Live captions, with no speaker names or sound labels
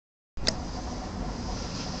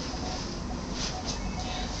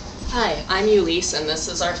Hi, I'm Ulysses, and this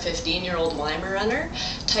is our 15-year-old Weimaraner.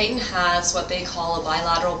 Titan has what they call a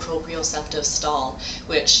bilateral proprioceptive stall,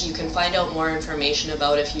 which you can find out more information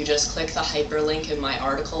about if you just click the hyperlink in my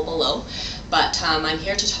article below. But I'm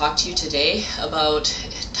here to talk to you today about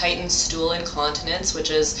Titan's stool incontinence, which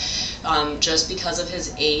is just because of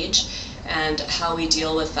his age, and how we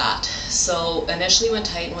deal with that. So initially when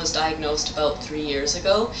Titan was diagnosed about 3 years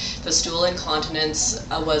ago, the stool incontinence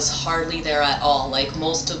was hardly there at all. Like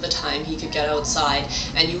most of the time he could get outside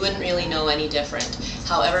and you wouldn't really know any different.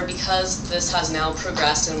 However, because this has now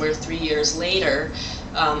progressed and we're 3 years later,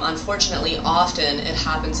 unfortunately often it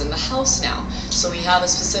happens in the house now. So we have a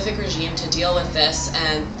specific regime to deal with this,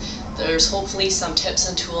 and there's hopefully some tips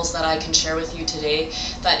and tools that I can share with you today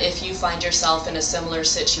that if you find yourself in a similar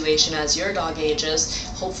situation as your dog ages,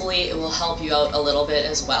 hopefully it will help you out a little bit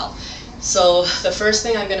as well. So the first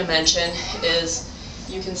thing I'm going to mention is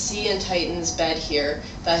you can see in Titan's bed here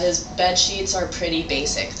that his bed sheets are pretty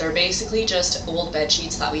basic. They're basically just old bed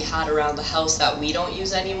sheets that we had around the house that we don't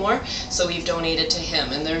use anymore, so we've donated to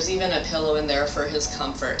him, and there's even a pillow in there for his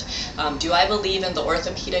comfort. Do I believe in the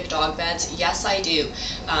orthopedic dog beds? Yes, I do.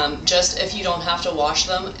 Just if you don't have to wash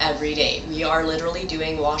them every day. We are literally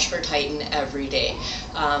doing Wash for Titan every day.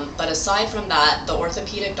 But aside from that, the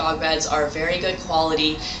orthopedic dog beds are very good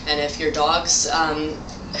quality, and if your dog's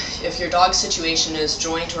situation is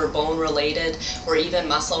joint or bone related or even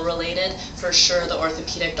muscle related, for sure the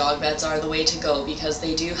orthopedic dog beds are the way to go, because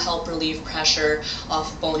they do help relieve pressure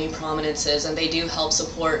off bony prominences, and they do help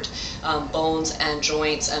support bones and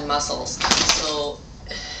joints and muscles. So,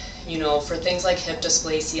 you know, for things like hip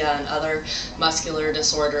dysplasia and other muscular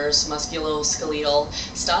disorders, musculoskeletal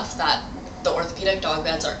stuff, that the orthopedic dog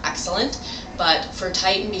beds are excellent. But for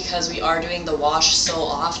Titan, because we are doing the wash so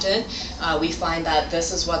often, we find that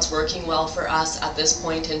this is what's working well for us at this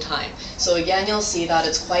point in time. So again, you'll see that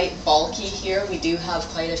it's quite bulky here. We do have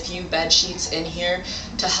quite a few bed sheets in here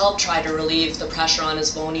to help try to relieve the pressure on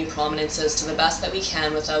his bony prominences to the best that we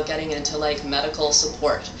can without getting into like medical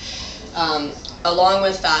support. Along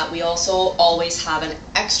with that, we also always have an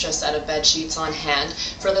extra set of bed sheets on hand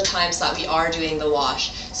for the times that we are doing the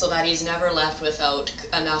wash, so that he's never left without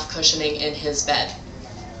enough cushioning in his bed.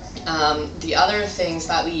 The other things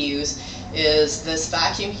that we use is this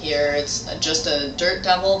vacuum here. It's just a Dirt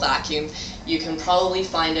Devil vacuum. You can probably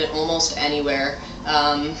find it almost anywhere.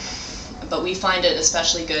 But we find it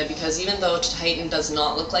especially good because even though Titan does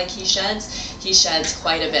not look like he sheds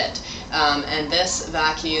quite a bit. And this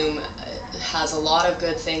vacuum has a lot of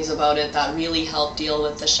good things about it that really help deal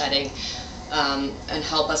with the shedding and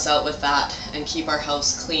help us out with that and keep our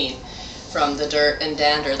house clean from the dirt and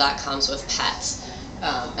dander that comes with pets.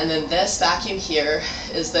 And then this vacuum here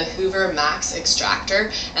is the Hoover Max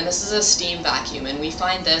Extractor, and this is a steam vacuum, and we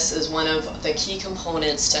find this is one of the key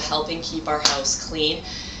components to helping keep our house clean,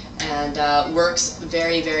 and works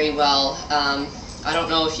very, very well. I don't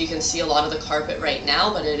know if you can see a lot of the carpet right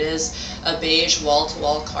now, but it is a beige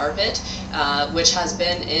wall-to-wall carpet, which has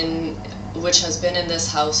been in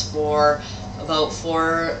this house for about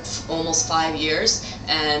almost 5 years,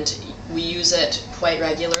 and we use it quite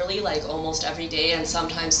regularly, like almost every day and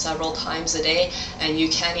sometimes several times a day, and you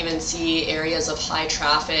can't even see areas of high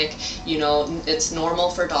traffic. You know, it's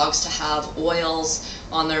normal for dogs to have oils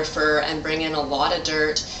on their fur and bring in a lot of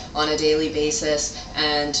dirt on a daily basis,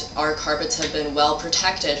 and our carpets have been well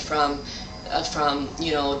protected from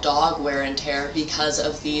you know, dog wear and tear because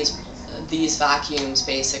of these vacuums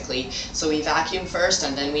basically. So we vacuum first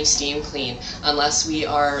and then we steam clean, unless we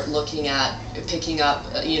are looking at picking up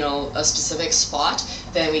you know, a specific spot,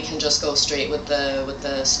 then we can just go straight with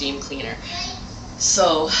the steam cleaner.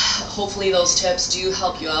 So hopefully those tips do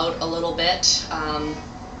help you out a little bit,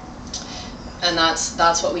 and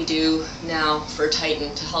that's what we do now for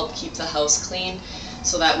Titan to help keep the house clean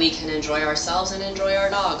so that we can enjoy ourselves and enjoy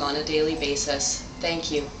our dog on a daily basis.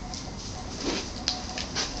 Thank you.